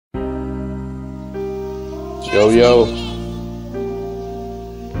Yo, yo,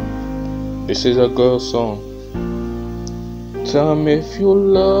 this is a girl song. Tell me if you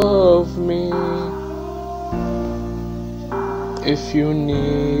love me, if you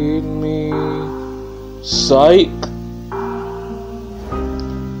need me. Psych.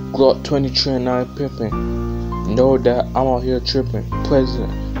 Glock 23 and I pimpin'. Know that I'm out here trippin'.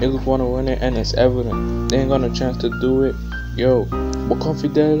 President, niggas wanna win it and it's evident. They ain't got no chance to do it. Yo, but Comfy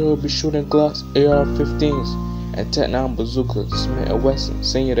Daddy will be shooting Glocks, AR-15s, and Tech-9 bazookas, Smith & Wesson,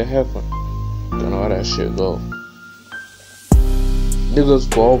 send you to heaven. Don't know how that shit go.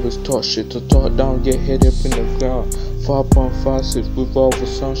 Niggas will always talk shit, to talk down, get hit up in the ground. 5.56 revolver,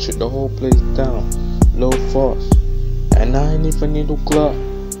 some shit, the whole place down. Low force, and I ain't even need no Glock.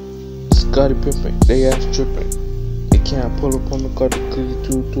 Scotty pimpin', they ass trippin'. They can't pull up on me, got the clear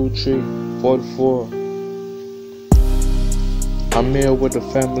 223, 44. I'm here with the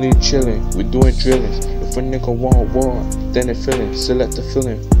family chillin', we doing drillings. If a nigga want war, then they feelin', select the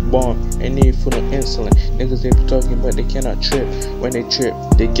feeling, bomb, ain't need for no insulin. Niggas they be talking but they cannot trip. When they trip,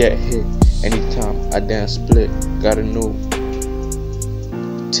 they get hit. Anytime I dance split, got a new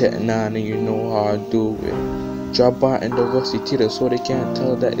Tech-9 and you know how I do it. Drop by in the rusty teeter so they can't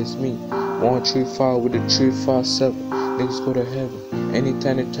tell that it's me. 135 with a 357, niggas go to heaven.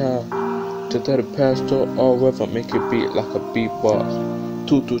 Anytime they try to tell the pastor or reverend, make it beat like a beatbox.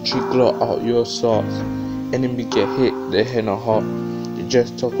 223 Glock out your sauce. Enemy get hit, they head on heart. You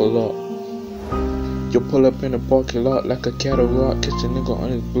just talk a lot. You pull up in the parking lot like a cattle rock, catch a nigga on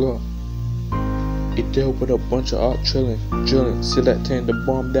his block. You deal with a bunch of art drilling, selecting the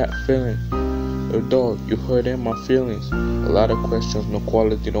bomb that feeling. Yo dog, you hurt in my feelings. A lot of questions, no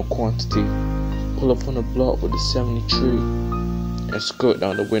quality, no quantity. Pull up on the block with the 73 and skirt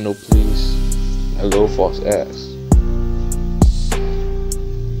down the window, please. A little false ass.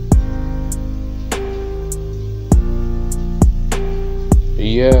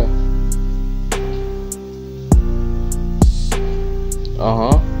 Yeah.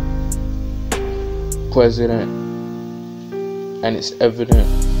 President, and it's evident.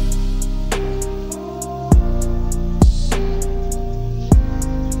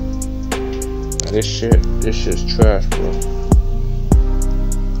 This shit's trash, bro.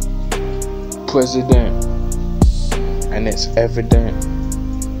 President, and it's evident.